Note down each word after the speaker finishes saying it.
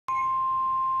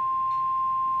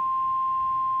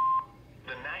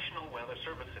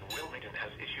Service in Wilmington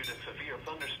has issued a severe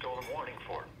thunderstorm warning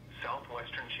for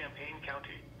southwestern Champaign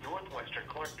County, northwestern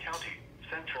Clark County,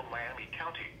 central Miami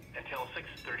County, until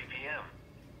 6:30 p.m.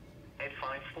 At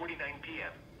 5:49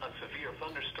 p.m., a severe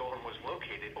thunderstorm was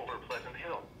located over Pleasant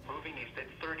Hill, moving east at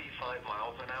 35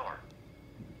 miles an hour.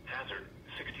 Hazard,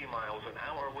 60 miles an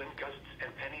hour wind gusts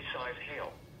and penny-size hail.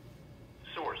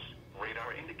 Source,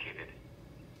 radar indicated.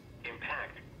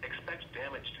 Impact, expect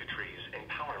damage to trees and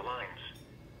power lines.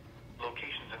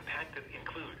 Locations impacted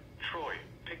include Troy,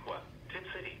 Piqua, Tip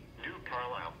City, New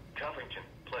Carlisle, Covington,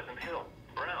 Pleasant Hill,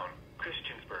 Brown,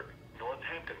 Christiansburg,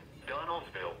 Northampton,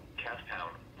 Donaldsville,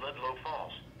 Casttown, Ludlow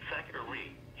Falls,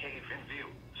 Thackeray, Haven View,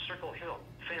 Circle Hill,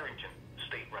 Farrington,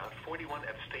 State Route 41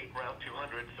 at State Route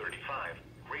 235,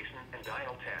 Grayson and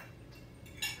Dial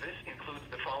 10. This includes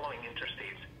the following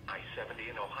interstates: I-70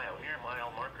 in Ohio near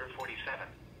mile marker 47.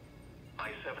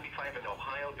 I-75 in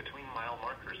Ohio between mile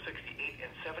markers 68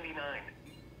 and 79.